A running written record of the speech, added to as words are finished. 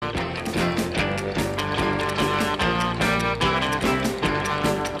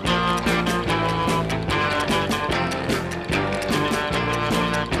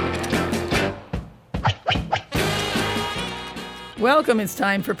Welcome, it's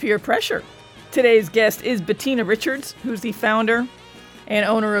time for Peer Pressure. Today's guest is Bettina Richards, who's the founder and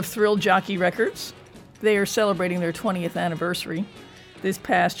owner of Thrill Jockey Records. They are celebrating their 20th anniversary this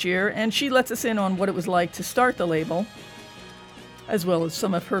past year, and she lets us in on what it was like to start the label, as well as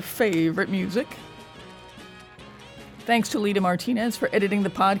some of her favorite music. Thanks to Lita Martinez for editing the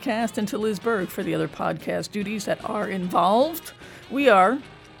podcast and to Liz Berg for the other podcast duties that are involved. We are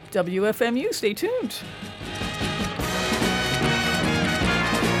WFMU. Stay tuned.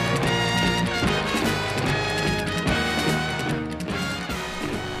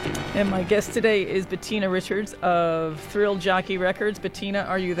 And my guest today is Bettina Richards of Thrill Jockey Records. Bettina,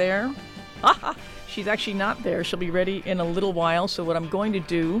 are you there? She's actually not there. She'll be ready in a little while. So what I'm going to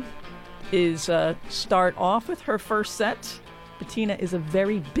do is start off with her first set. Bettina is a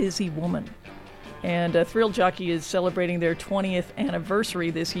very busy woman. And Thrill Jockey is celebrating their 20th anniversary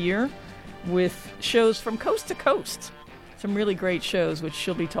this year with shows from coast to coast. Some really great shows, which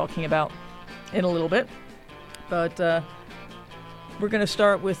she'll be talking about in a little bit. But we're going to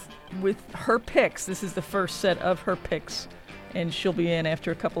start with her picks. This is the first set of her picks, and she'll be in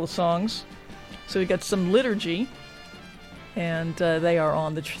after a couple of songs. So we got some Liturgy, and they are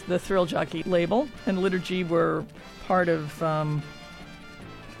on the Thrill Jockey label. And Liturgy were part of...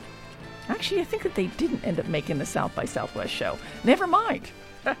 Actually, I think that they didn't end up making the South by Southwest show. Never mind.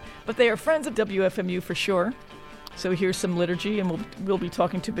 But they are friends of WFMU for sure. So here's some Liturgy, and we'll be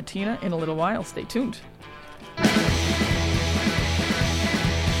talking to Bettina in a little while. Stay tuned.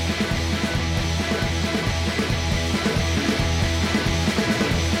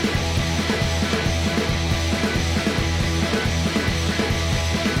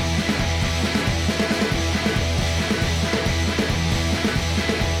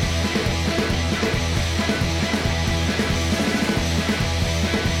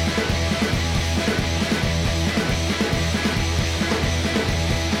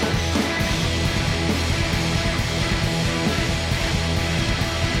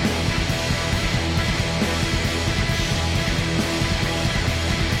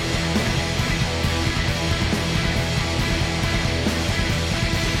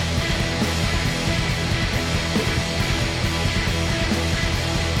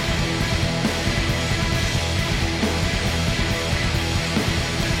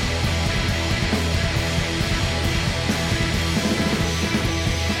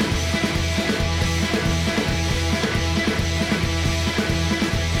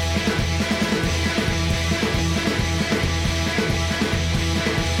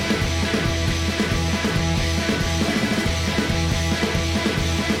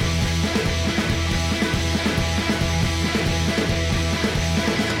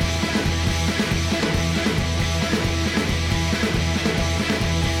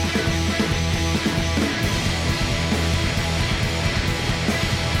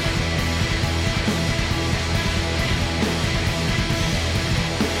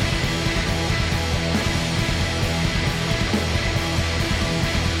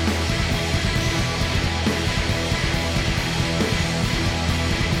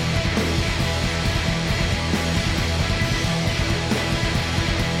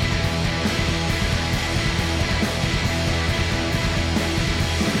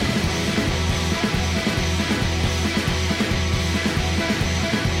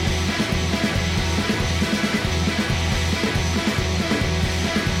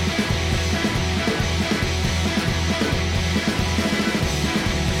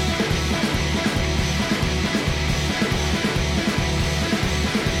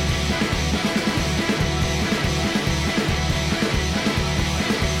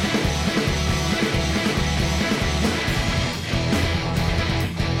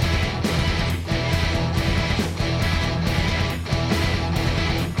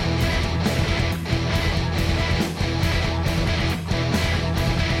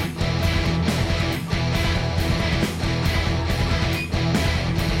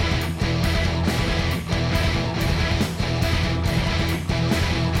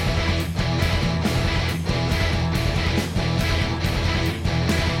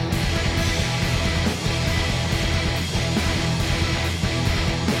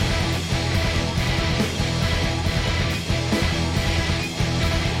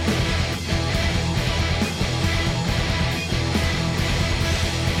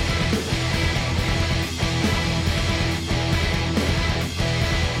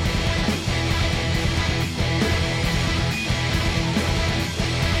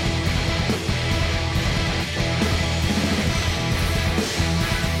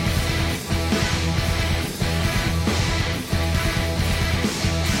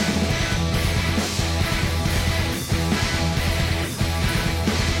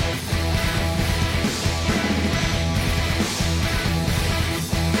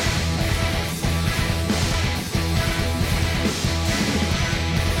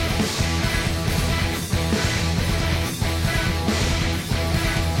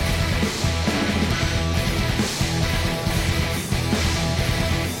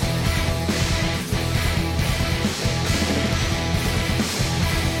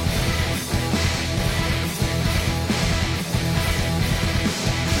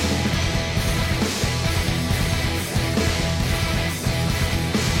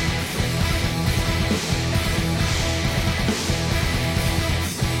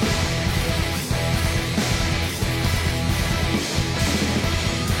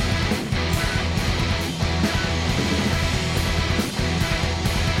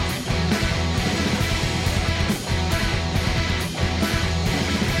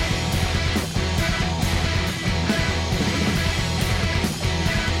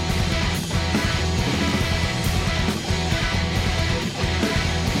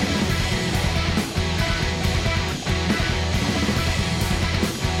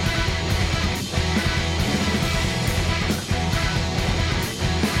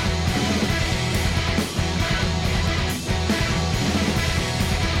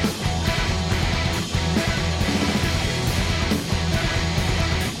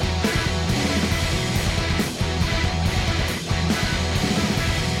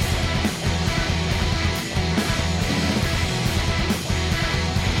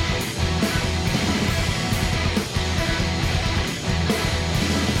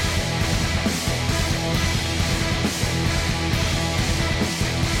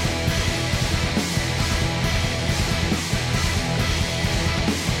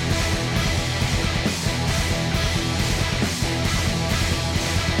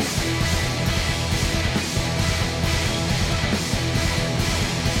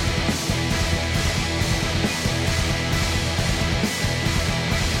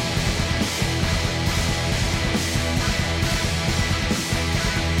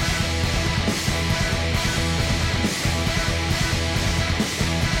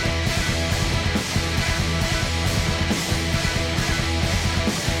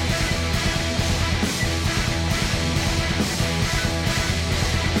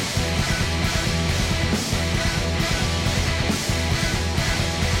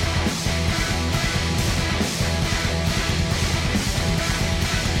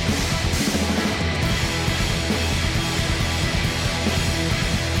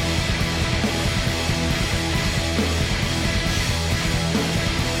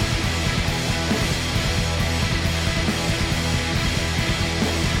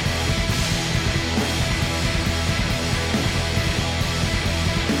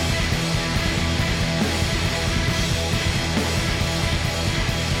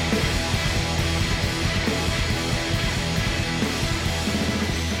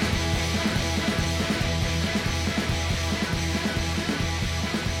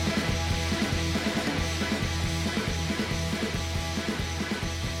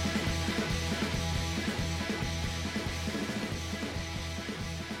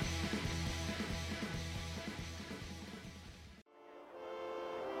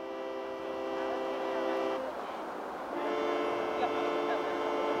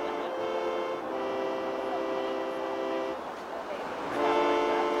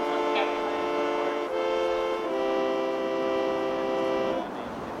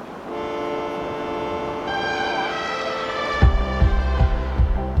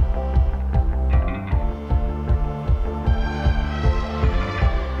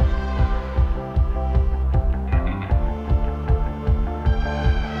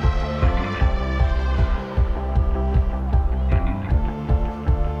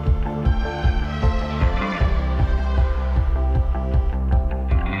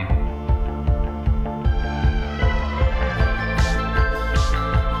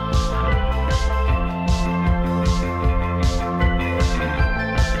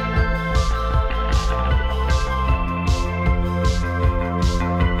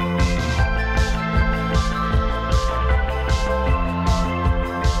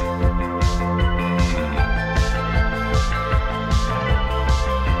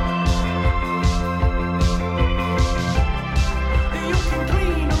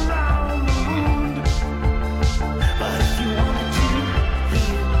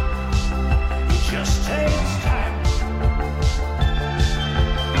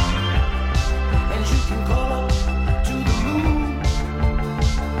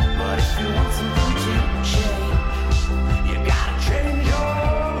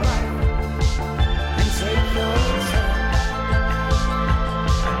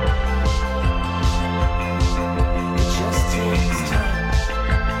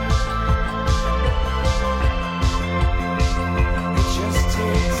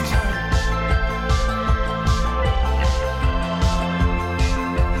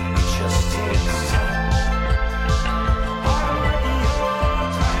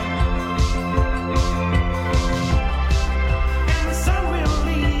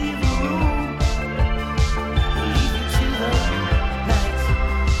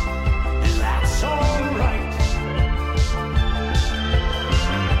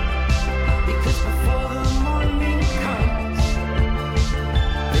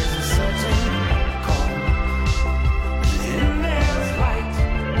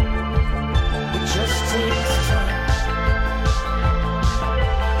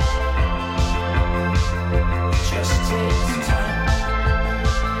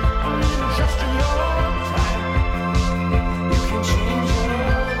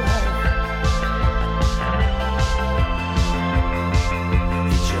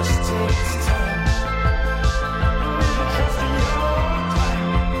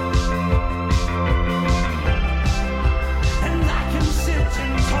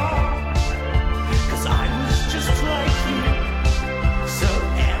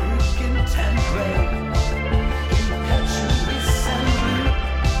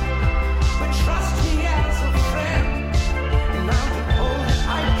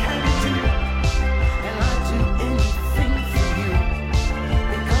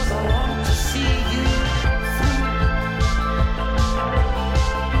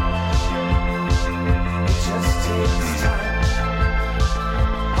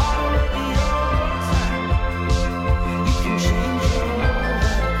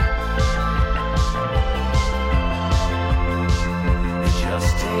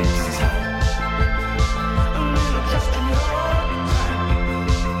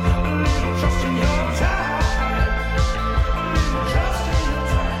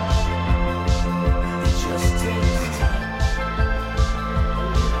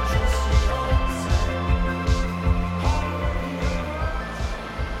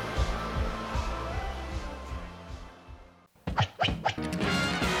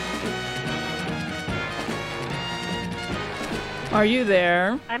 Are you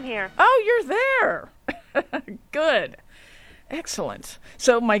there? I'm here. Oh, you're there. Good. Excellent.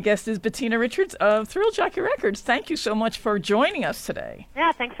 So my guest is Bettina Richards of Thrill Jockey Records. Thank you so much for joining us today.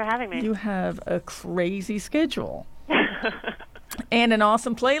 Yeah, thanks for having me. You have a crazy schedule and an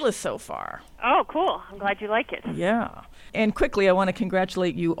awesome playlist so far. Oh, cool. I'm glad you like it. Yeah. And quickly, I want to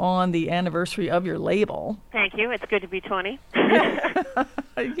congratulate you on the anniversary of your label. Thank you. It's good to be 20.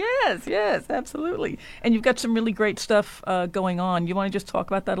 Yes, absolutely. And you've got some really great stuff going on. You want to just talk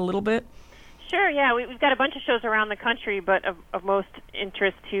about that a little bit? Sure, yeah. We've got a bunch of shows around the country, but of most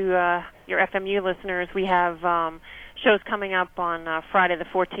interest to your FMU listeners, we have shows coming up on Friday the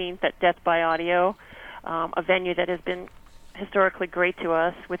 14th at Death by Audio, a venue that has been historically great to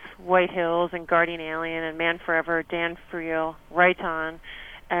us with White Hills and Guardian Alien and Man Forever, Dan Friel, Raiton,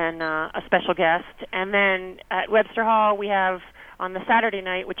 and a special guest. And then at Webster Hall, we have on the Saturday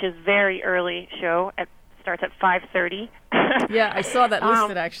night, which is very early show, starts at 5:30. Yeah, I saw that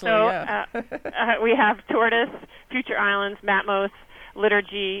listed actually. We have Tortoise, Future Islands, Matmos,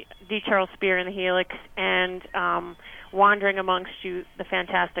 Liturgy, D. Charles Spear and the Helix, and Wandering Amongst You, the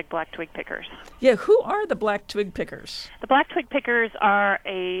fantastic Black Twig Pickers. Yeah, who are the Black Twig Pickers? The Black Twig Pickers are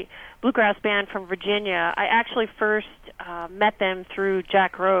a bluegrass band from Virginia. I actually first met them through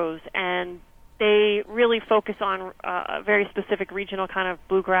Jack Rose, and they really focus on a very specific regional kind of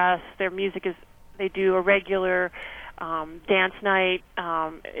bluegrass. Their music is, they do a regular dance night.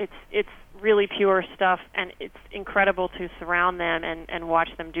 It's really pure stuff, and it's incredible to surround them and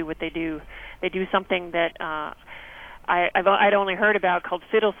watch them do what they do. They do something that I'd only heard about called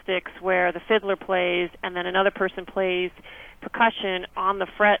fiddlesticks, where the fiddler plays and then another person plays percussion on the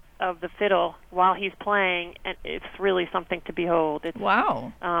fret of the fiddle while he's playing, and it's really something to behold.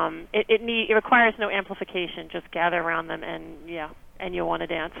 Wow. It requires no amplification. Just gather around them, and you'll want to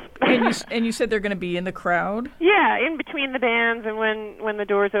dance. And you said they're going to be in the crowd? Yeah, in between the bands, and when the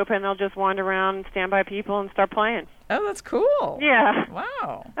doors open, they'll just wander around, stand by people, and start playing. Oh, that's cool. Yeah.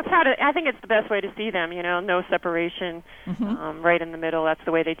 Wow. That's I think it's the best way to see them, no separation, right in the middle. That's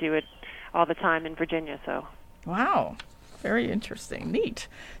the way they do it all the time in Virginia, so. Wow. Very interesting. Neat.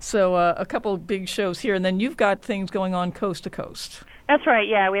 So a couple of big shows here, and then you've got things going on coast to coast. That's right,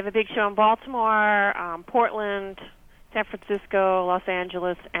 yeah. We have a big show in Baltimore, Portland, San Francisco, Los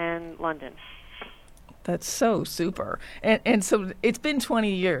Angeles, and London. That's so super. And so it's been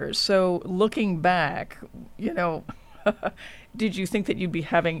 20 years. So looking back, did you think that you'd be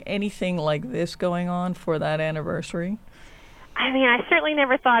having anything like this going on for that anniversary? I mean, I certainly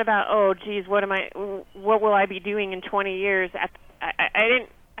never thought about, what will I be doing in 20 years?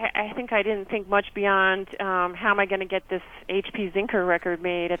 I think I didn't think much beyond how am I going to get this H.P. Zinker record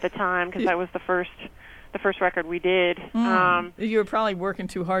made at the time, because that was the first record we did. You were probably working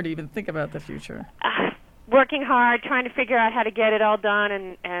too hard to even think about the future. Working hard, trying to figure out how to get it all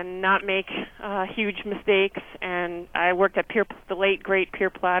done and not make huge mistakes. And I worked at the late, great Pierre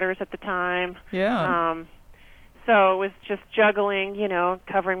Platters at the time. Yeah. So it was just juggling,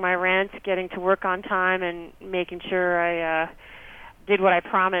 covering my rent, getting to work on time, and making sure I did what I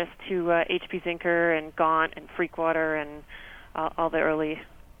promised to H.P. Zinker and Gaunt and Freakwater and all the early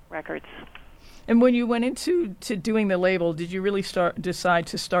records. And when you went into doing the label, did you really decide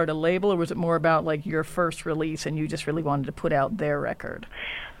to start a label, or was it more about like your first release and you just really wanted to put out their record?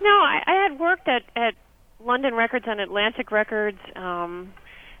 No, I had worked at London Records and Atlantic Records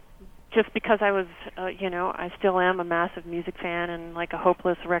just because I was, I still am a massive music fan and like a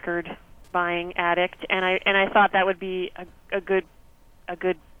hopeless record buying addict, and I thought that would be a good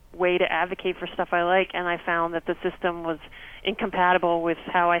way to advocate for stuff I like, and I found that the system was incompatible with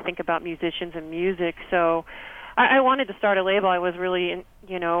how I think about musicians and music. So I wanted to start a label. I was really,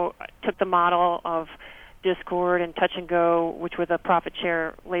 took the model of Discord and Touch and Go, which were the profit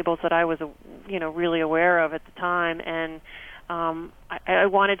share labels that I was, really aware of at the time, and I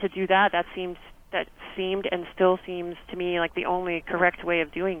wanted to do that. That seemed and still seems to me like the only correct way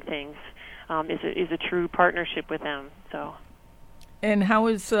of doing things is a true partnership with them. So. And how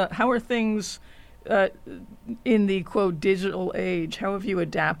are things in the quote digital age? How have you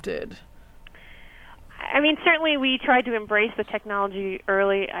adapted? I mean, certainly we tried to embrace the technology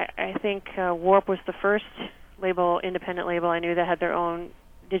early. I think Warp was the first independent label I knew that had their own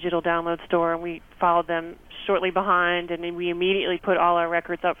digital download store, and we followed them shortly behind, and we immediately put all our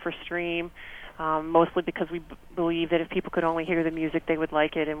records up for stream, mostly because we believe that if people could only hear the music, they would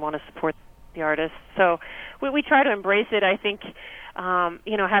like it and want to support the artists. So we try to embrace it. I think,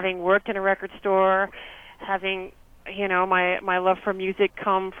 having worked in a record store, having, my love for music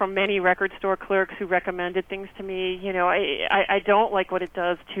come from many record store clerks who recommended things to me. I don't like what it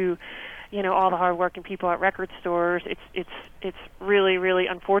does to, all the hardworking people at record stores. It's really, really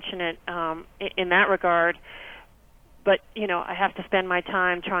unfortunate in that regard. But I have to spend my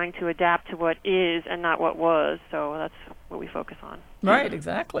time trying to adapt to what is and not what was. So that's what we focus on. Right,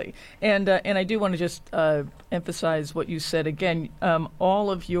 exactly. And I do want to just emphasize what you said again. All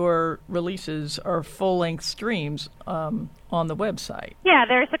of your releases are full-length streams on the website. Yeah,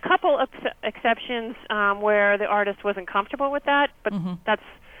 there's a couple of exceptions where the artist wasn't comfortable with that, but that's,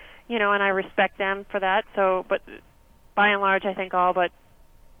 and I respect them for that. So, but by and large, I think all but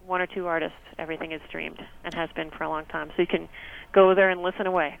one or two artists, everything is streamed and has been for a long time. So you can go there and listen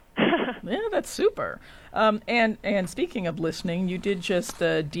away. Yeah, that's super. And speaking of listening, you did just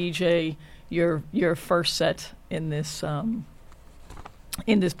DJ your first set in this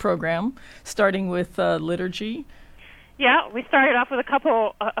program, starting with Liturgy. Yeah, we started off with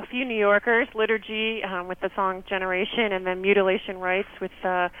a few New Yorkers, Liturgy with the song Generation, and then Mutilation Rites with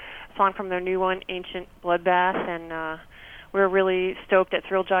a song from their new one, Ancient Bloodbath, and we're really stoked at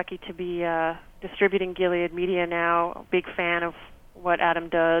Thrill Jockey to be distributing Gilead Media now. A big fan of what Adam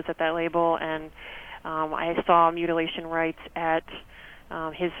does at that label, and I saw Mutilation Rites at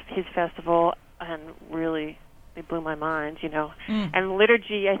his festival, and really they blew my mind, And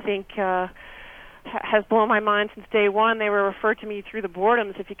Liturgy, I think, has blown my mind since day one. They were referred to me through the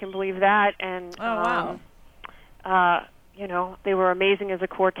Boredoms, if you can believe that, and wow. They were amazing as a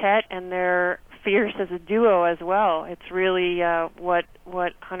quartet, and they're fierce as a duo as well. It's really what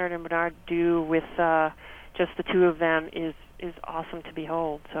Hunter and Bernard do with just the two of them is awesome to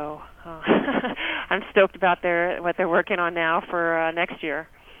behold. So I'm stoked about what they're working on now for next year.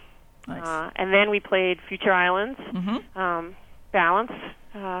 Nice. And then we played Future Islands, Balance.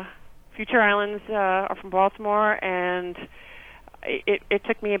 Future Islands are from Baltimore, and it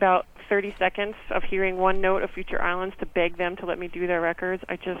took me about 30 seconds of hearing one note of Future Islands to beg them to let me do their records.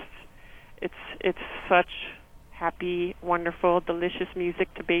 It's such happy, wonderful, delicious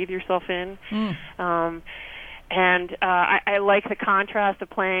music to bathe yourself in. And I like the contrast of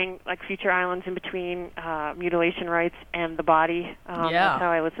playing like Future Islands in between Mutilation Rites and The Body. That's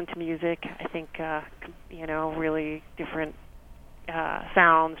how I listen to music. I think really different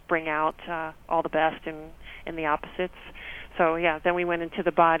sounds bring out all the best in the opposites. So yeah, then we went into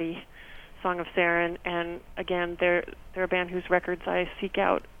The Body, Song of Saren, and again they're a band whose records I seek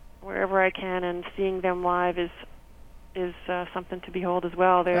out wherever I can, and seeing them live is something to behold as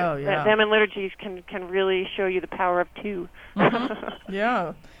well. Them and Liturgy can really show you the power of two.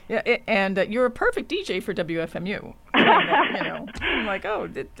 Yeah. And you're a perfect DJ for WFMU. I'm like,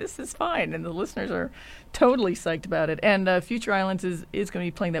 this is fine, and the listeners are totally psyched about it. And Future Islands is going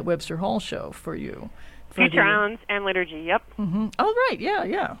to be playing that Webster Hall show for you. Future Islands and Liturgy, yep. Mm-hmm. Oh, right,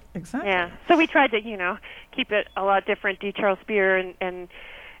 yeah, exactly. Yeah, so we tried to, keep it a lot different. D. Charles Spear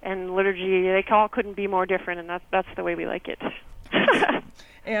and Liturgy, they all couldn't be more different, and that's the way we like it.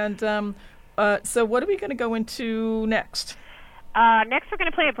 And so what are we going to go into next? Next we're going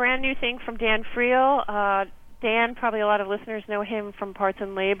to play a brand new thing from Dan Friel. Dan, probably a lot of listeners know him from Parts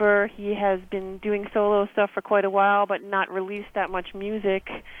and Labor. He has been doing solo stuff for quite a while, but not released that much music.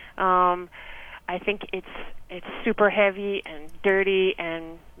 I think it's super heavy and dirty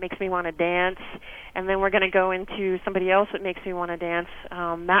and makes me want to dance. And then we're going to go into somebody else that makes me want to dance,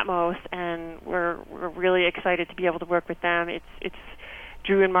 Matmos, and we're really excited to be able to work with them. It's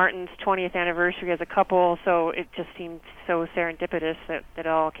Drew and Martin's 20th anniversary as a couple, so it just seemed so serendipitous that it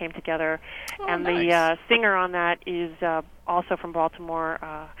all came together. Oh, and nice. The singer on that is also from Baltimore,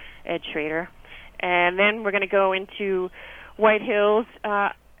 Ed Schrader. And then we're going to go into White Hills,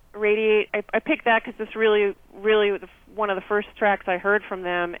 Radiate. I picked that because it's really one of the first tracks I heard from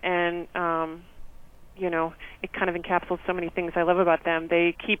them, and it kind of encapsulates so many things I love about them.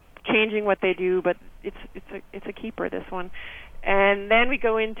 They keep changing what they do, but it's a keeper, this one. And then we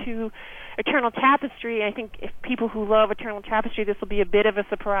go into Eternal Tapestry. I think if people who love Eternal Tapestry, this will be a bit of a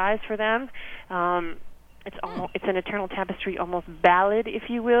surprise for them. It's an Eternal Tapestry almost ballad, if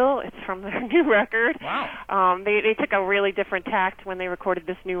you will. It's from their new record. Wow. They took a really different tact when they recorded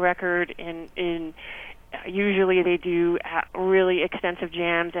this new record. Usually they do really extensive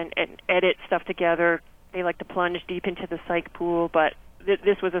jams and edit stuff together. They like to plunge deep into the psych pool, but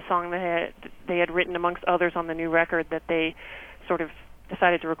this was a song that they had written amongst others on the new record that they sort of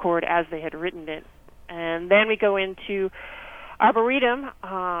decided to record as they had written it. And then we go into Arboretum,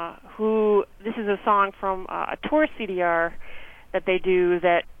 this is a song from a tour CDR that they do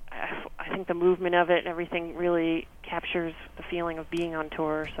that I think the movement of it and everything really captures the feeling of being on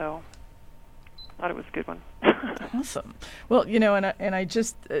tour, so I thought it was a good one. Awesome. Well, and I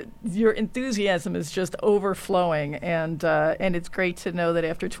just your enthusiasm is just overflowing, and it's great to know that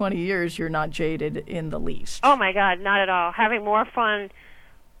after 20 years you're not jaded in the least. Oh my God, not at all. Having more fun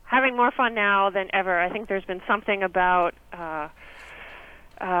now than ever. I think there's been something about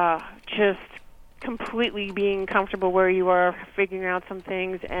just completely being comfortable where you are, figuring out some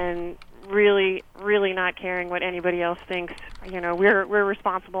things, and really, really not caring what anybody else thinks. We're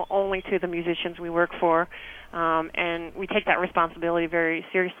responsible only to the musicians we work for, and we take that responsibility very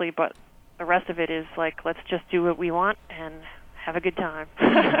seriously. But the rest of it is like, let's just do what we want and have a good time.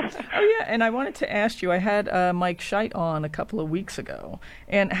 Oh yeah, and I wanted to ask you. I had Mike Scheit on a couple of weeks ago,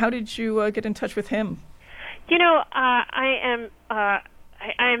 and how did you get in touch with him? I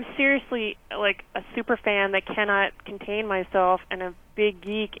am seriously like a super fan that cannot contain myself, and a big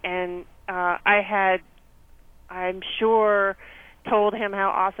geek, and I'm sure, told him how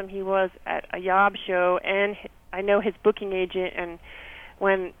awesome he was at a Yob show, and I know his booking agent, and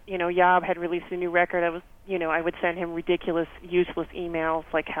when, Yob had released a new record, I would send him ridiculous, useless emails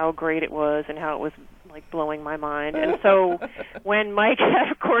like how great it was and how it was like blowing my mind. And so when Mike had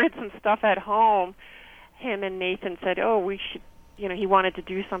recorded some stuff at home, him and Nathan said, oh, we should, he wanted to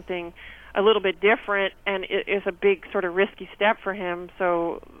do something a little bit different, and it is a big sort of risky step for him.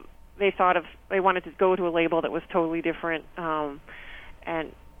 So they wanted to go to a label that was totally different,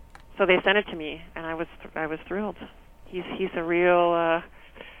 and so they sent it to me, and I was thrilled. He's a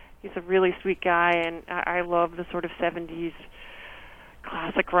really sweet guy, and I love the sort of 70s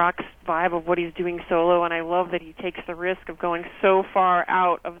classic rock vibe of what he's doing solo, and I love that he takes the risk of going so far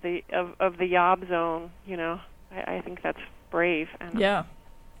out of the Yob zone. I think that's brave. And yeah,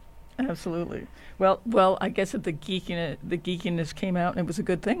 absolutely. Well, I guess that the geekiness came out, and it was a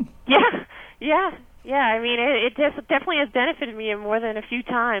good thing. Yeah. I mean, it definitely has benefited me more than a few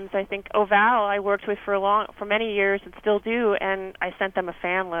times. I think Oval I worked with for many years and still do, and I sent them a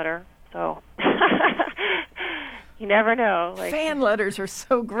fan letter. So you never know. Fan letters are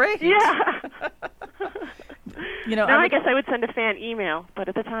so great. Yeah. I guess I would send a fan email, but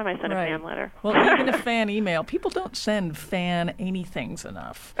at the time I sent a fan letter. Well, even a fan email, people don't send fan anythings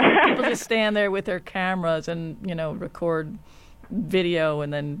enough. People just stand there with their cameras and, record video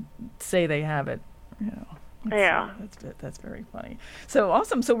and then say they have it. That's very funny. So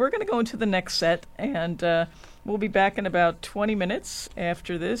awesome. So we're going to go into the next set, and we'll be back in about 20 minutes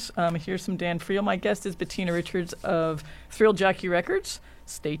after this. Here's some Dan Friel. My guest is Bettina Richards of Thrill Jockey Records.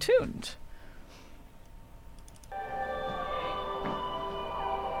 Stay tuned.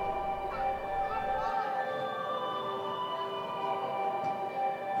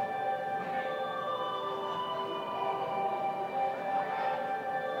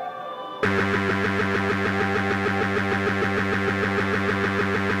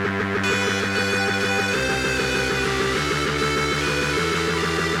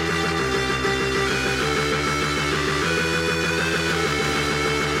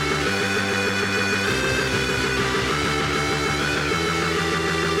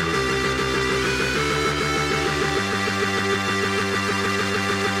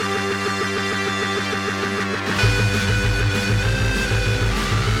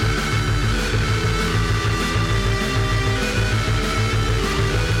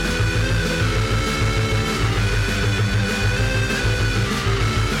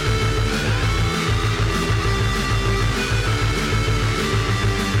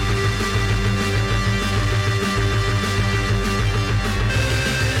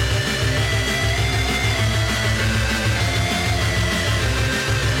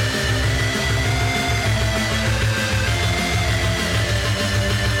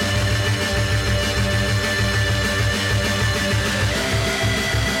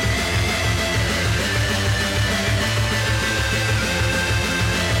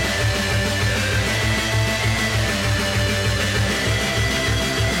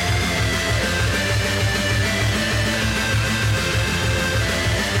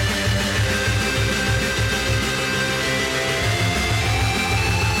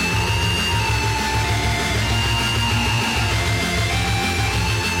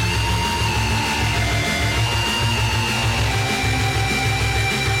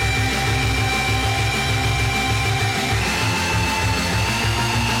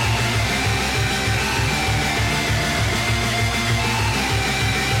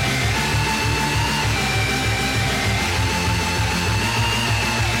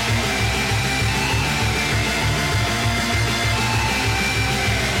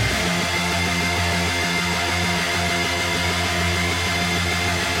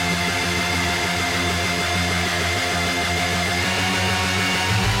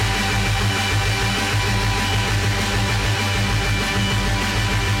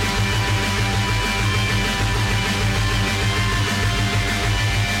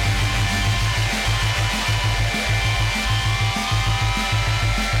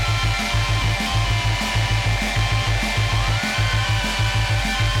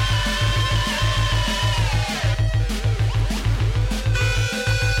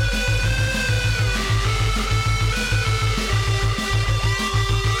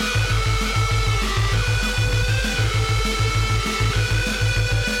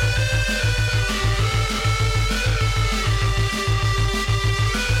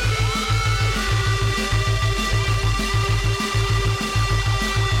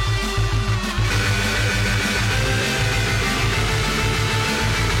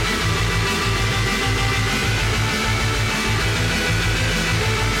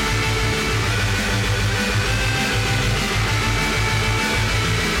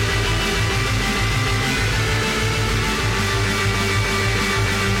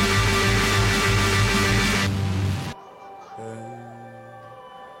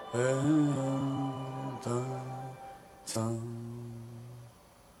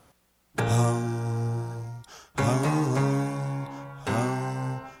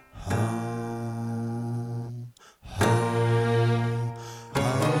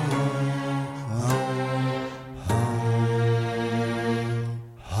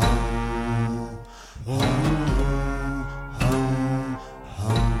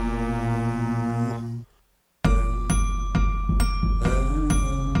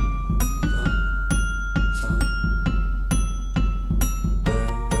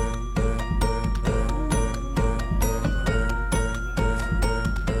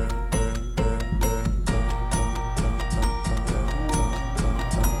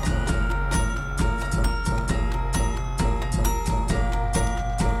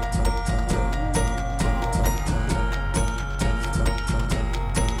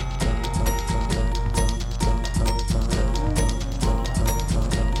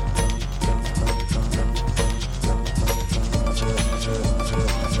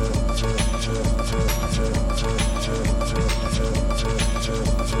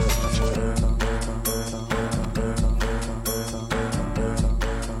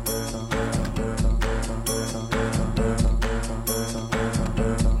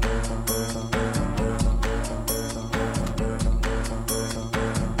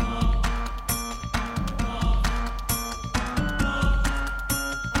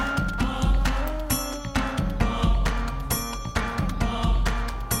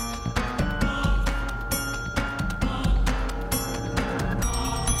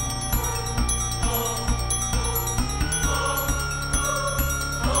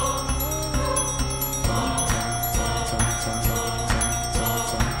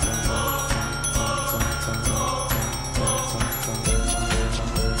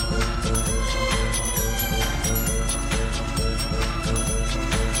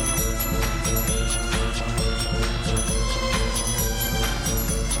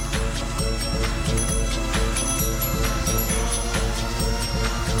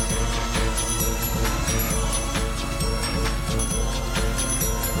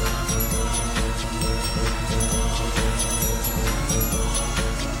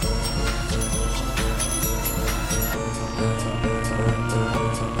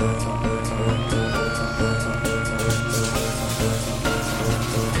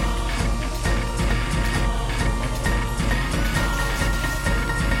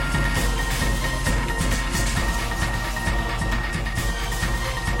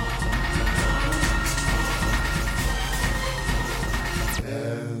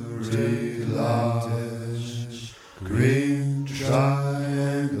 Green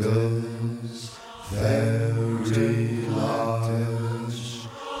triangles, very large,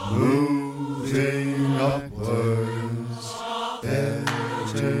 moving upwards, very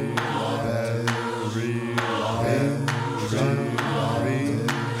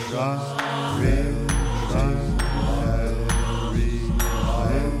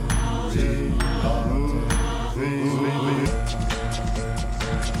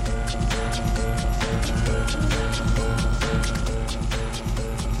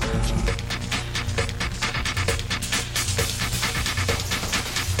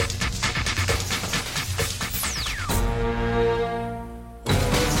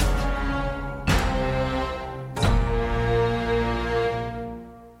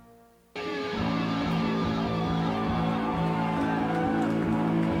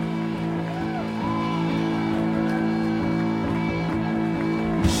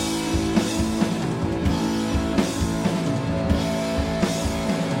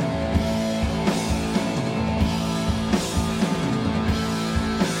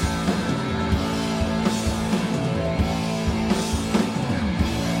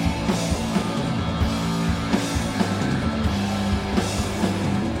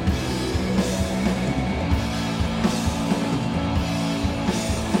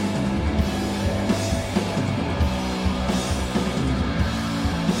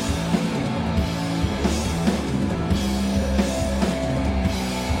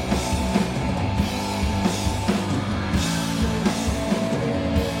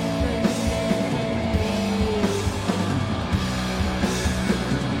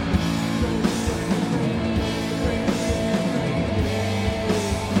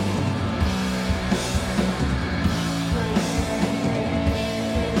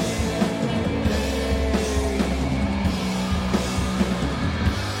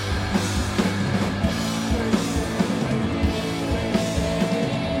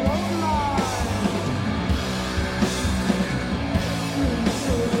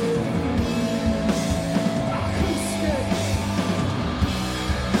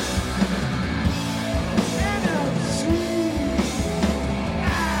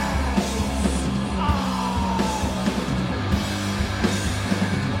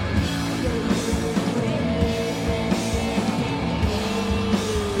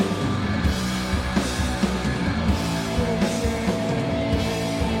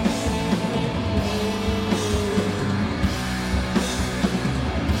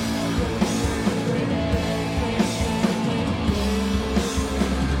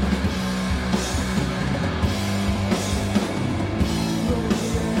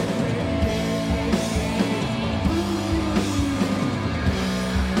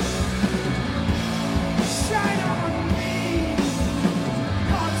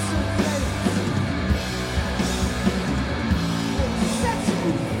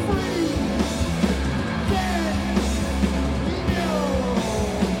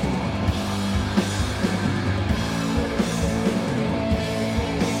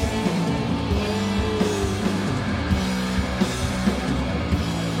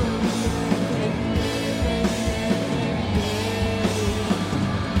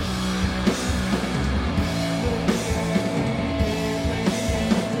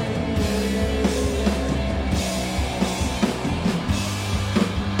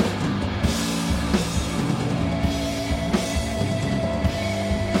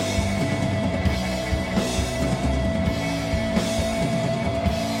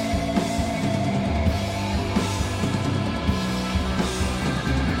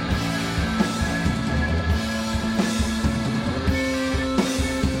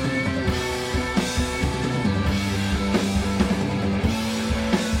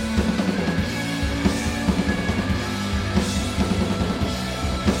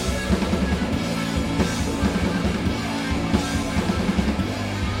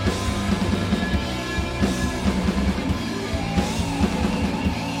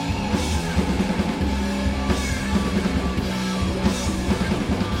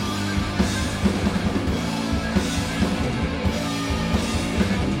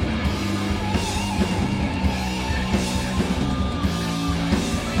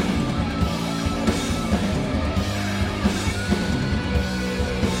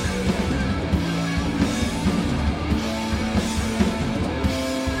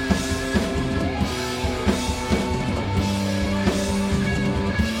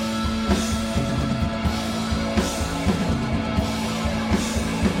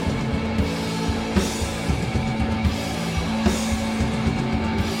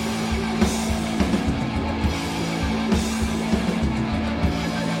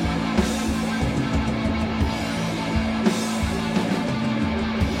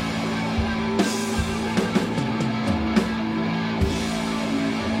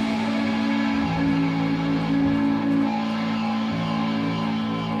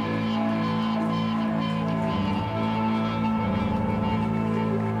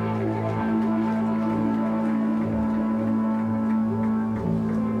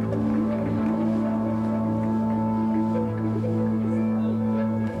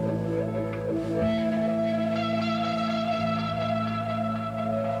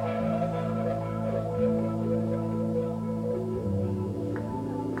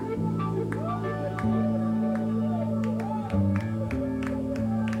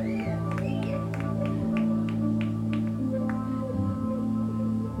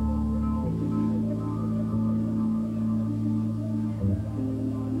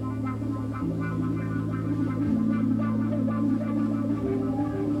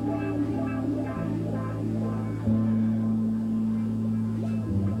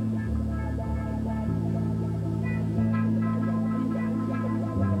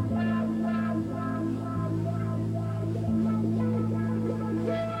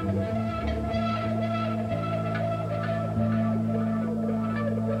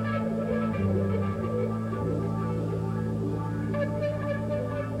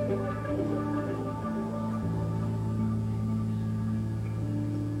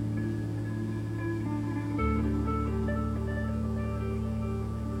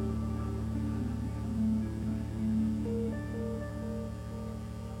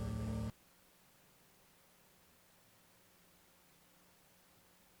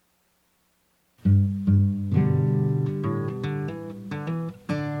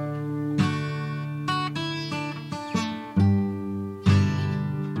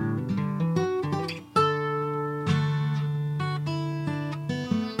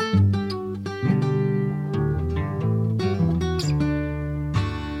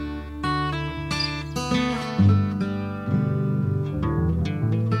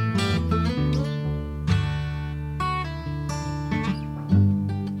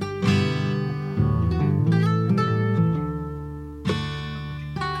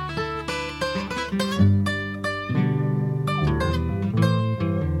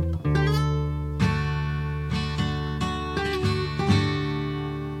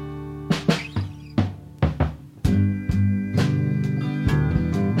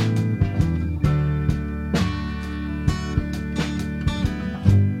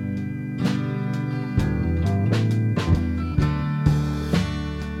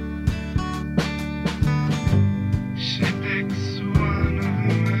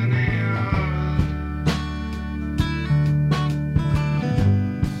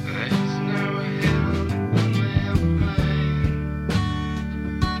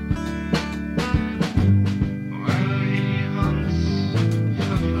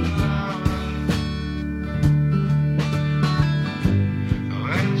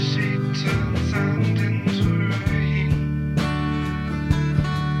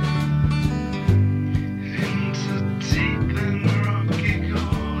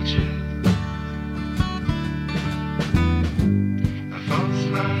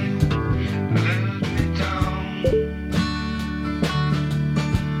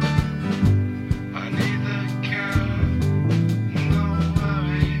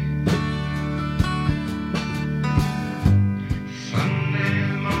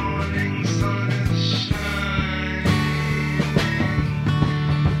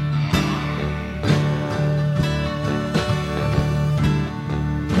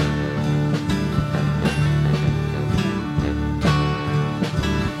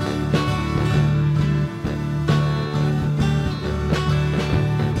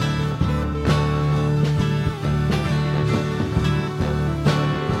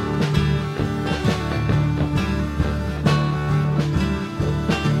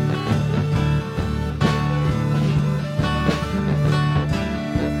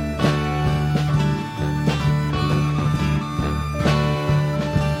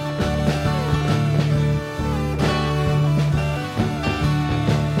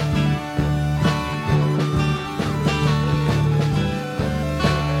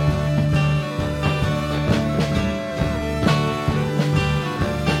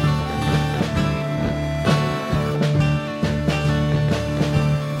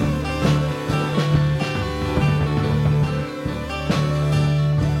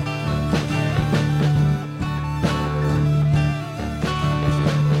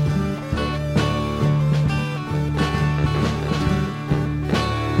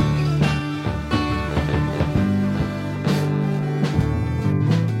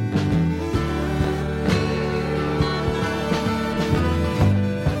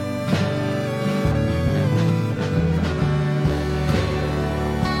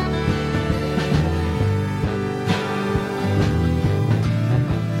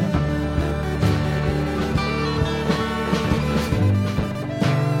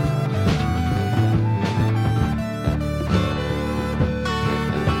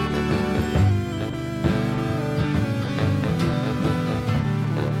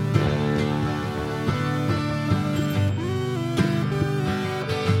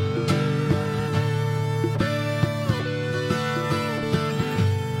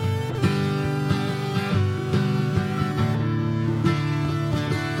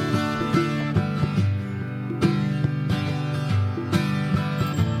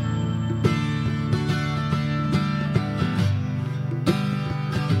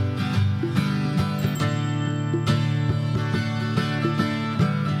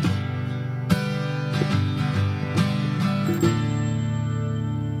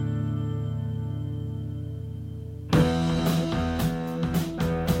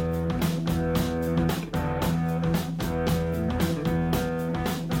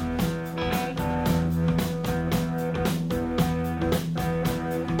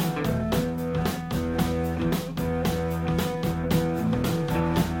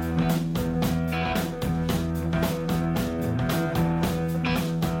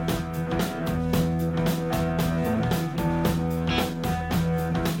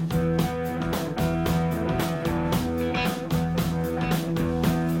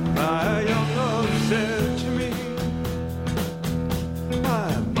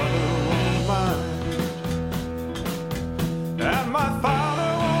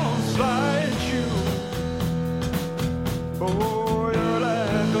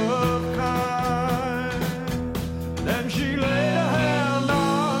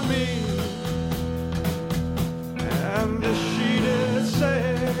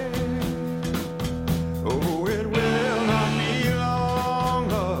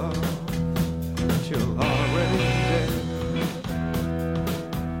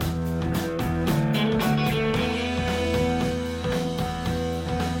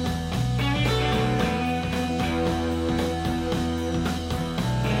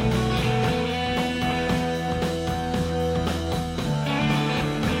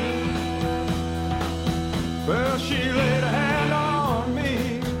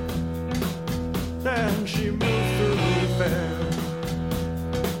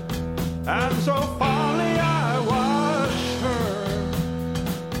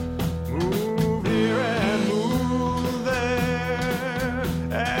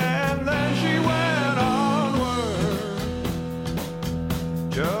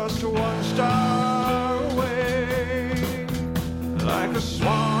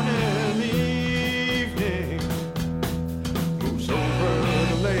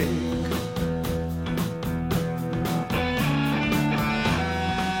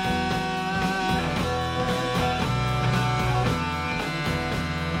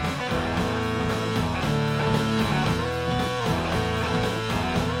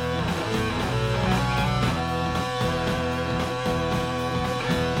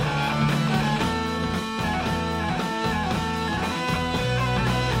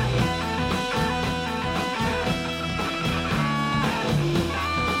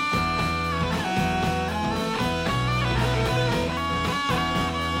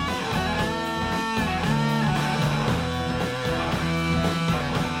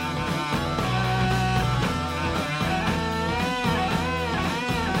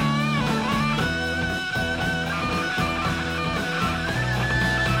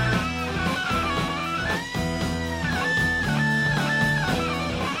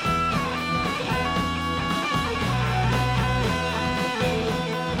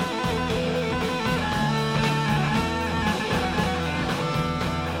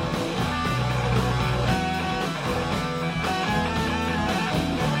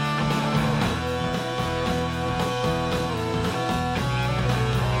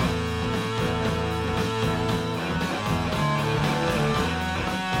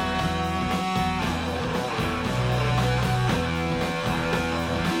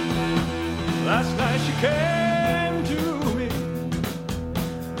came to me,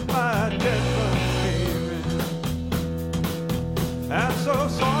 my dead baby, and so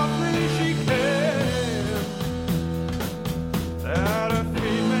softly she came that her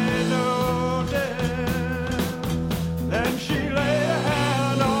feet made no dent. Then she laid a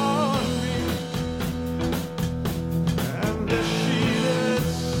hand on me, and this she did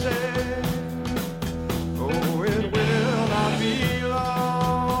say, oh, it will not be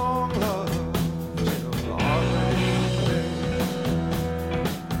long, love, till our rainy day.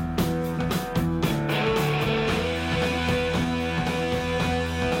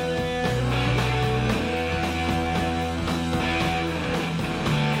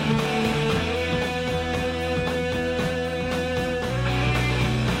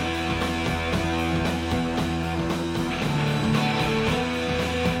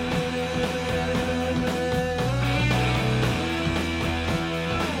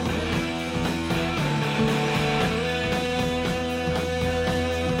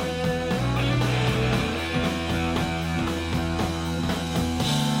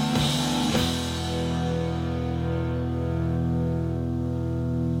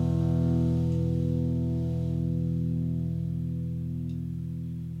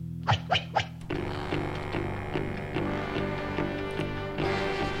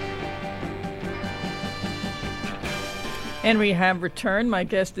 And we have returned. My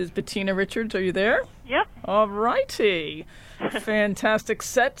guest is Bettina Richards. Are you there? Yep. All righty. Fantastic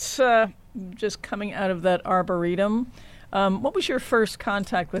sets just coming out of that Arboretum. What was your first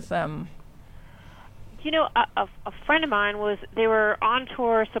contact with them? You know, a friend of mine they were on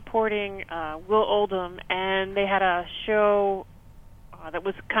tour supporting Will Oldham, and they had a show that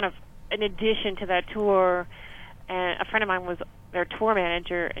was kind of an addition to that tour, and a friend of mine was their tour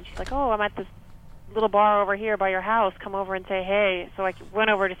manager, and she's like, oh, I'm at this little bar over here by your house, come over and say hey. So I went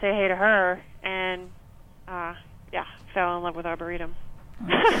over to say hey to her, and fell in love with Arboretum.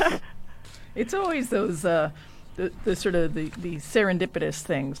 It's always those the sort of the serendipitous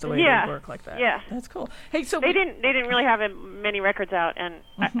things, the way they work like that. Yeah, that's cool. Hey, so they didn't really have many records out, and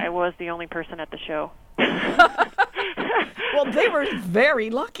I was the only person at the show. Well, they were very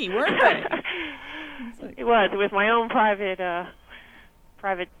lucky, weren't they? It was my own private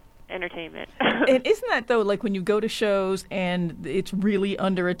entertainment. And isn't that, though, like when you go to shows and it's really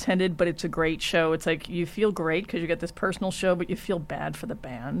underattended, but it's a great show, it's like you feel great because you get this personal show, but you feel bad for the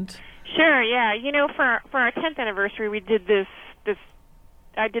band? Sure, yeah. You know, for our 10th anniversary, we did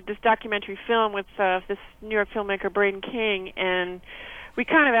I did this documentary film with this New York filmmaker, Braden King, and we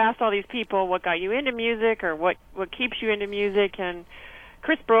kind of asked all these people what got you into music or what keeps you into music, and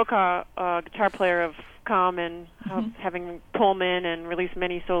Chris Brokaw, guitar player of Common, having Pullman and released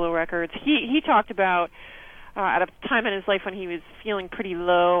many solo records, he talked about at a time in his life when he was feeling pretty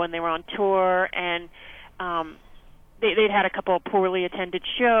low and they were on tour, and they'd had a couple of poorly attended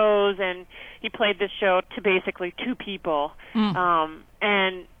shows, and he played this show to basically two people.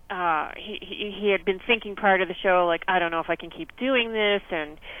 And he had been thinking prior to the show, like, I don't know if I can keep doing this.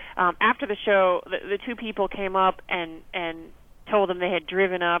 And after the show, the two people came up and told him they had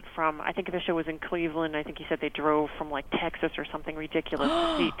driven up from, I think the show was in Cleveland. I think he said they drove from, like, Texas or something ridiculous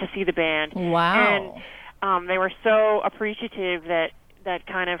to see the band. Wow. And they were so appreciative that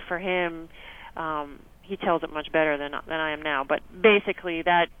kind of, for him, he tells it much better than I am now. But basically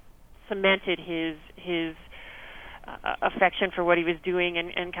that cemented his affection for what he was doing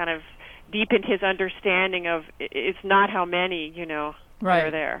and kind of deepened his understanding of it's not how many, right.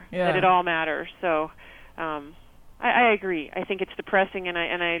 are there, yeah. that it all matters. So I agree. I think it's depressing, and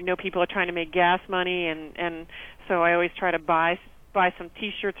I know people are trying to make gas money, and so I always try to buy some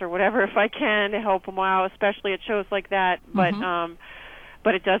T-shirts or whatever if I can to help them out, especially at shows like that.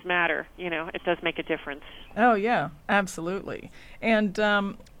 But it does matter, it does make a difference. Oh, yeah, absolutely. And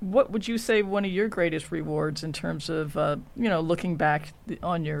what would you say one of your greatest rewards in terms of, looking back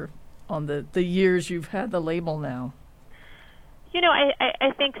on the years you've had the label now?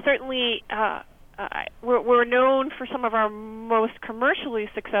 I think certainly we're known for some of our most commercially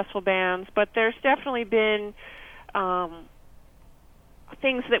successful bands, but there's definitely been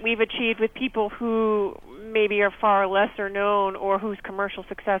things that we've achieved with people who maybe are far lesser known or whose commercial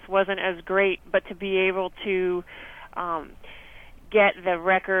success wasn't as great, but to be able to get the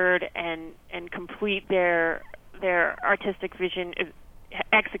record and complete their artistic vision,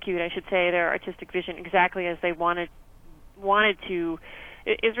 execute, I should say, their artistic vision exactly as they wanted to,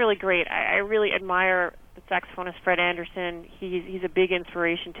 is really great. I really admire the saxophonist Fred Anderson. He's a big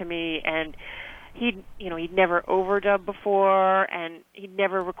inspiration to me, and he'd never overdubbed before, and he'd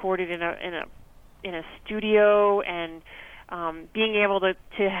never recorded in a studio, and being able to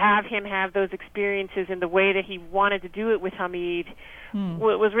have him have those experiences in the way that he wanted to do it with Hamid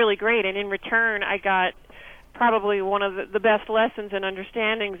was really great. And in return, I got probably one of the best lessons and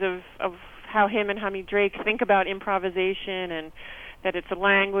understandings of how him and Hamid Drake think about improvisation, and that it's a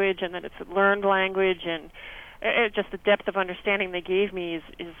language and that it's a learned language, and just the depth of understanding they gave me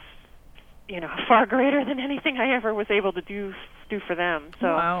is far greater than anything I ever was able to do for them. So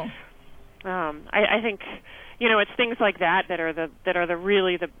wow. I think it's things like that are the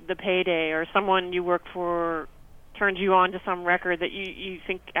really the payday, or someone you work for turns you on to some record that you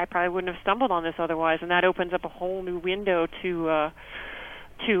think I probably wouldn't have stumbled on this otherwise, and that opens up a whole new window to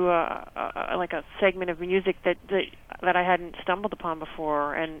like a segment of music that I hadn't stumbled upon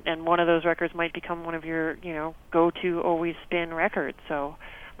before, and one of those records might become one of your go-to always spin records. So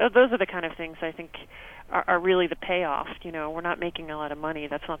those are the kind of things I think are really the payoff. We're not making a lot of money.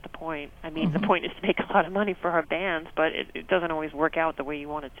 That's not the point. I mean, the point is to make a lot of money for our bands, but it doesn't always work out the way you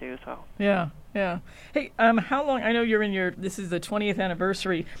want it to. So yeah. Hey, how long? I know you're in this is the 20th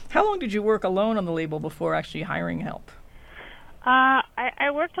anniversary. How long did you work alone on the label before actually hiring help? I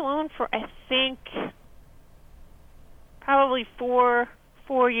worked alone for I think probably four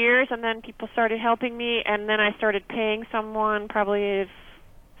years, and then people started helping me, and then I started paying someone probably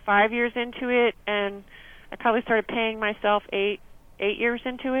 5 years into it, and I probably started paying myself 8 years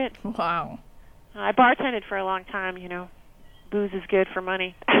into it. Wow. I bartended for a long time. Booze is good for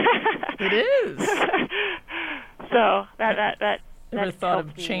money. It is. So that Ever thought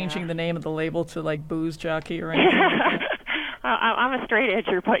of changing the name of the label to like Booze Jockey or anything like that? I'm a straight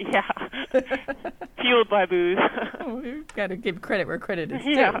edger, but yeah, fueled by booze. You've got to give credit where credit is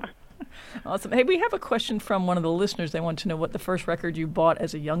due. Yeah. Awesome. Hey, we have a question from one of the listeners. They want to know what the first record you bought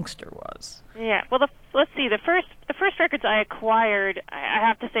as a youngster was. Yeah. Well, let's see. The first records I acquired, I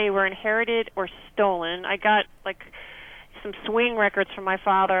have to say, were inherited or stolen. I got like some swing records from my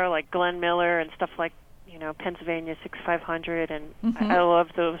father, like Glenn Miller and stuff like Pennsylvania 6500, and I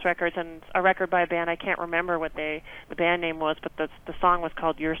loved those records. And a record by a band, I can't remember what the band name was, but the song was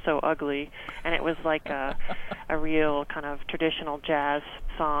called "You're So Ugly," and it was like a real kind of traditional jazz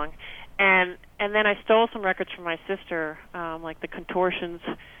song. And then I stole some records from my sister, like the Contortions,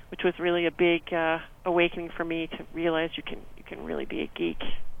 which was really a big awakening for me to realize you can really be a geek.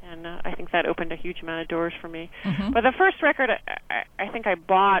 And I think that opened a huge amount of doors for me. But the first record I think I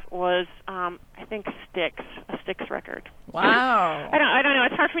bought was I think a Styx record. Wow. I don't know.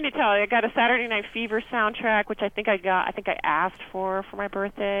 It's hard for me to tell. I got a Saturday Night Fever soundtrack, which I think I asked for my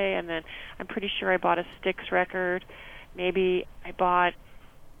birthday, and then I'm pretty sure I bought a Styx record. Maybe I bought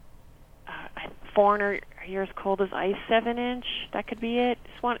Foreigner, You're as Cold as Ice 7-inch. That could be it.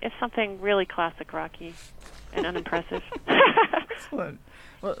 It's something really classic rocky and unimpressive. Excellent.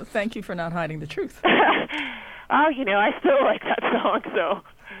 Well, thank you for not hiding the truth. I still like that song, so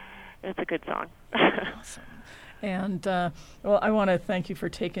it's a good song. Awesome. And, I want to thank you for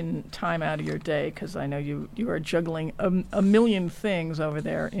taking time out of your day, because I know you are juggling a million things over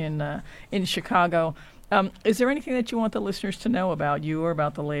there in Chicago. Is there anything that you want the listeners to know about you or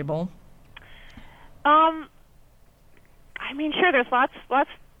about the label? I mean, sure, there's lots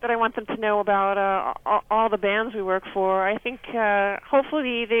that I want them to know about all the bands we work for. I think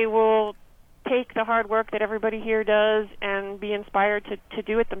hopefully they will take the hard work that everybody here does and be inspired to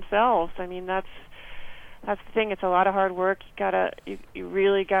do it themselves. I mean, that's the thing. It's a lot of hard work. You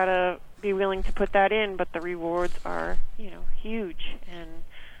really gotta be willing to put that in, but the rewards are huge. And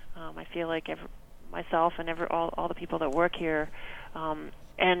I feel like myself and all the people that work here.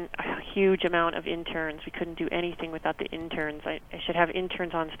 And a huge amount of interns. We couldn't do anything without the interns. I should have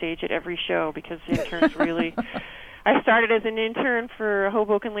interns on stage at every show, because interns really... I started as an intern for a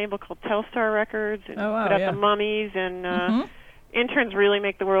Hoboken label called Telstar Records, and put out the Mummies, and interns really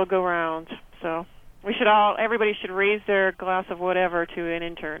make the world go round. So everybody should raise their glass of whatever to an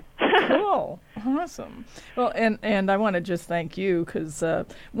intern. Cool. Awesome. Well, and I want to just thank you, because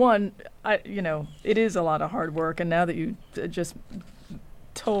one, it is a lot of hard work, and now that you just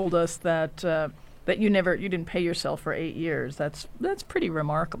told us that you didn't pay yourself for 8 years. That's pretty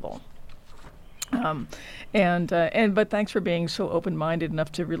remarkable. But thanks for being so open-minded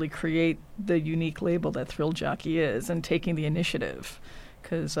enough to really create the unique label that Thrill Jockey is, and taking the initiative,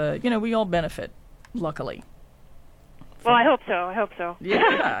 because we all benefit, luckily. Well, I hope so.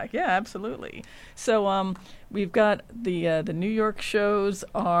 Yeah, absolutely. So we've got the New York shows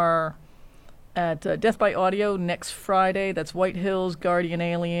are at Death by Audio next Friday. That's White Hills, Guardian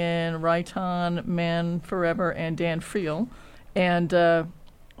Alien, Raiton, Man Forever, and Dan Friel. And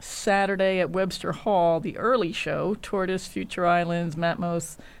Saturday at Webster Hall, the early show, Tortoise, Future Islands,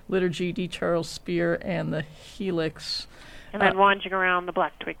 Matmos, Liturgy, D. Charles Spear, and the Helix. And then wandering around the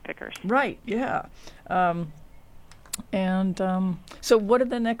Black Twig Pickers. Right. Yeah. So what are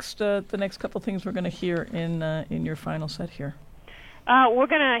the next couple things we're going to hear in your final set here? We're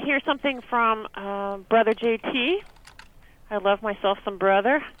going to hear something from Brother JT. I love myself some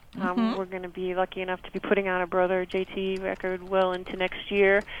Brother. We're going to be lucky enough to be putting out a Brother JT record well into next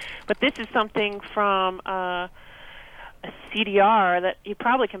year. But this is something from a CDR that you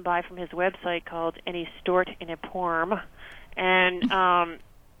probably can buy from his website called Any Stort in a Porm. And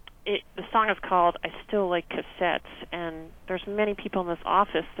the song is called I Still Like Cassettes. And there's many people in this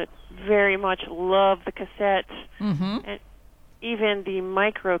office that very much love the cassette, and even the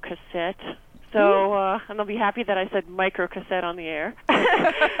micro cassette. So, and they'll be happy that I said micro cassette on the air.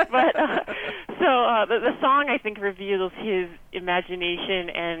 But the song, I think, reveals his imagination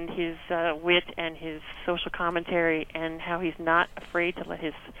and his wit and his social commentary, and how he's not afraid to let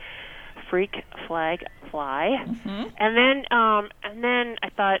his freak flag fly. And then I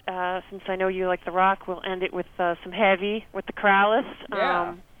thought, since I know you like the rock, we'll end it with some heavy with the Krallice.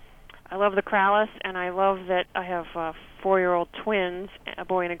 Yeah. I love the Krallice, and I love that I have 4-year-old twins, a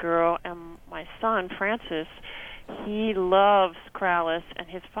boy and a girl, and my son, Francis, he loves Krallice, and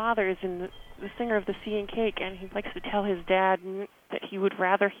his father is the singer of the Sea and Cake, and he likes to tell his dad that he would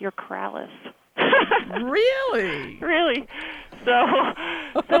rather hear Krallice. Really? Really. So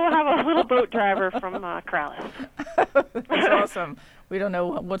we'll have a little boat driver from Krallice. That's awesome. We don't know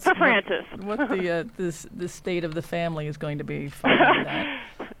what's for Francis. what the state of the family is going to be following that.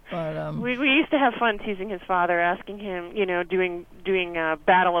 But we used to have fun teasing his father, asking him, doing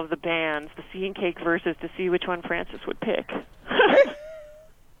Battle of the Bands, the Sea and Cake verses, to see which one Francis would pick.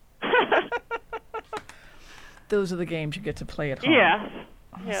 Those are the games you get to play at home. Yes.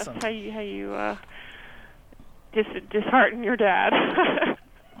 Awesome. Yes. How you dishearten your dad.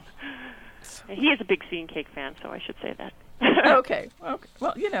 He is a big Sea and Cake fan, so I should say that. Okay.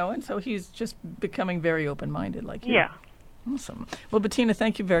 Well, and so he's just becoming very open-minded like you. Yeah. Awesome. Well, Bettina,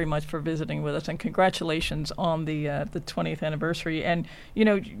 thank you very much for visiting with us, and congratulations on the 20th anniversary. And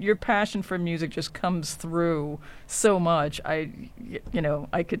your passion for music just comes through so much. I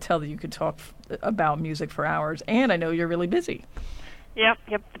could tell that you could talk about music for hours, and I know you're really busy. Yep.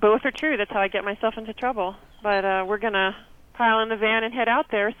 Both are true. That's how I get myself into trouble. But we're gonna pile in the van and head out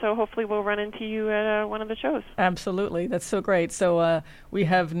there. So hopefully we'll run into you at one of the shows. Absolutely. That's so great. So we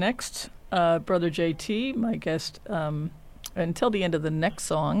have next Brother JT, my guest. Until the end of the next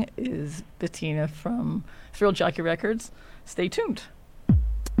song is Bettina from Thrill Jockey Records. Stay tuned.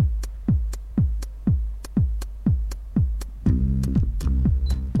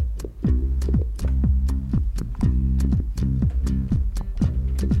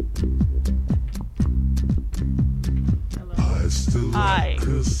 Hi.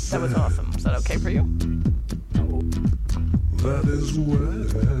 That was awesome. Is that okay for you? That is where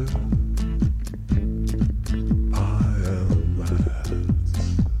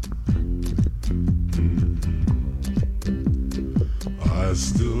I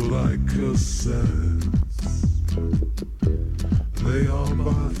still like cassettes. They are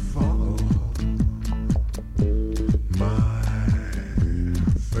by far my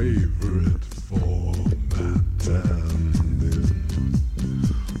favorite format.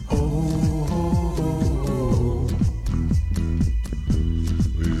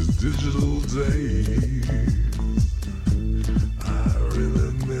 These digital days, I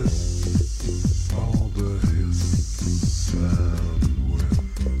really miss all the hiss sound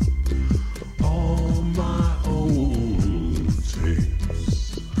with all my old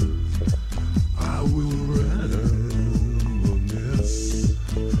tapes. I will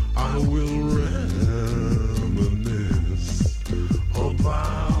reminisce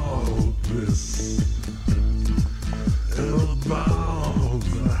about this and about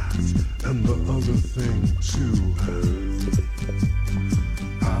that and the other thing too.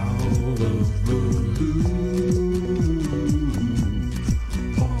 Out of the blue,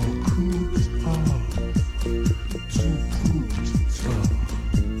 all cooped up, too cooped up,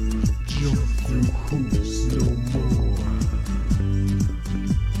 jump through hoops no more.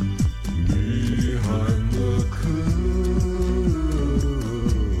 Behind the curve,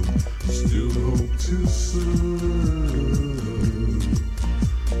 still hope to serve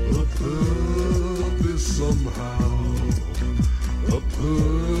a purpose somehow, a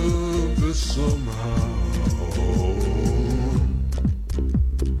purpose somehow.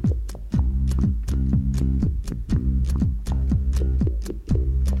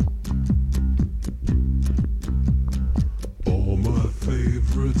 All my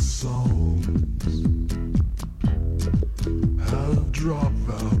favorite songs have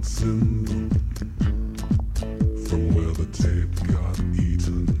dropouts in them from where the tape got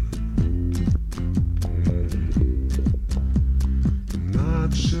eaten. And I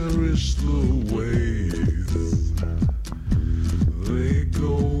cherish the ways they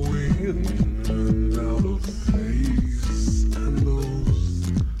go in and out of face, and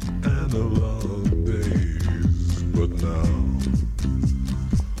those analog days. But now,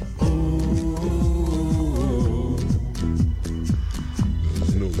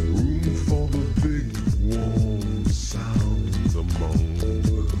 there's no room for the big warm sounds among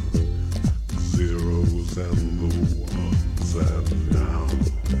the zeros and the ones, and now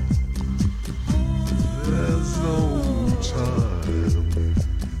there's no time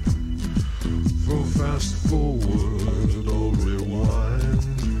for fast forward or rewind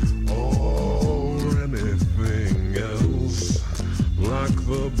or anything else, like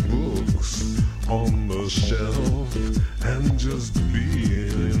the books on the shelf, and just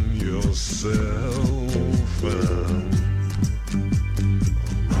being yourself. And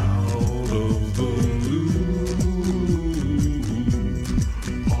out of the blue,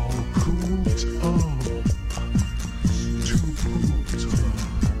 all cooped up, too pooped up,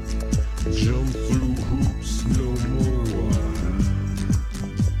 jump through hoops no more.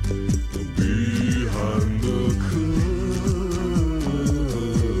 Behind the curve,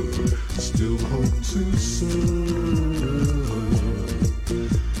 still hope to serve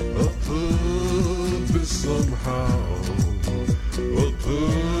a purpose somehow, a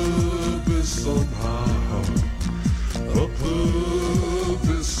purpose somehow, a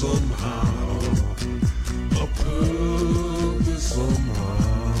purpose somehow, a purpose somehow.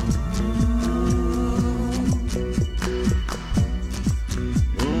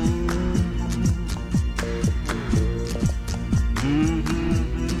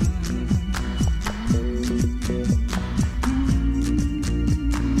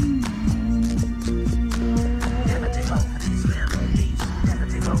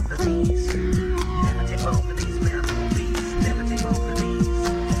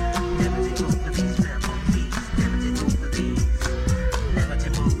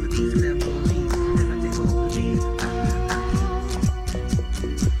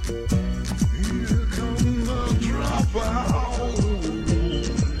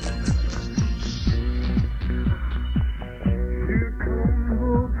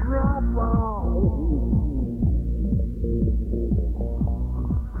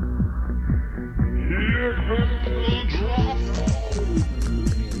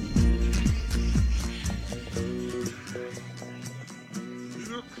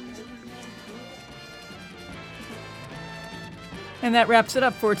 And that wraps it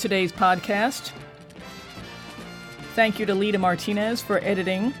up for today's podcast. Thank you to Lita Martinez for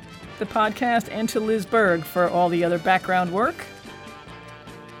editing the podcast, and to Liz Berg for all the other background work.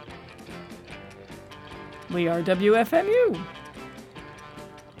 We are WFMU.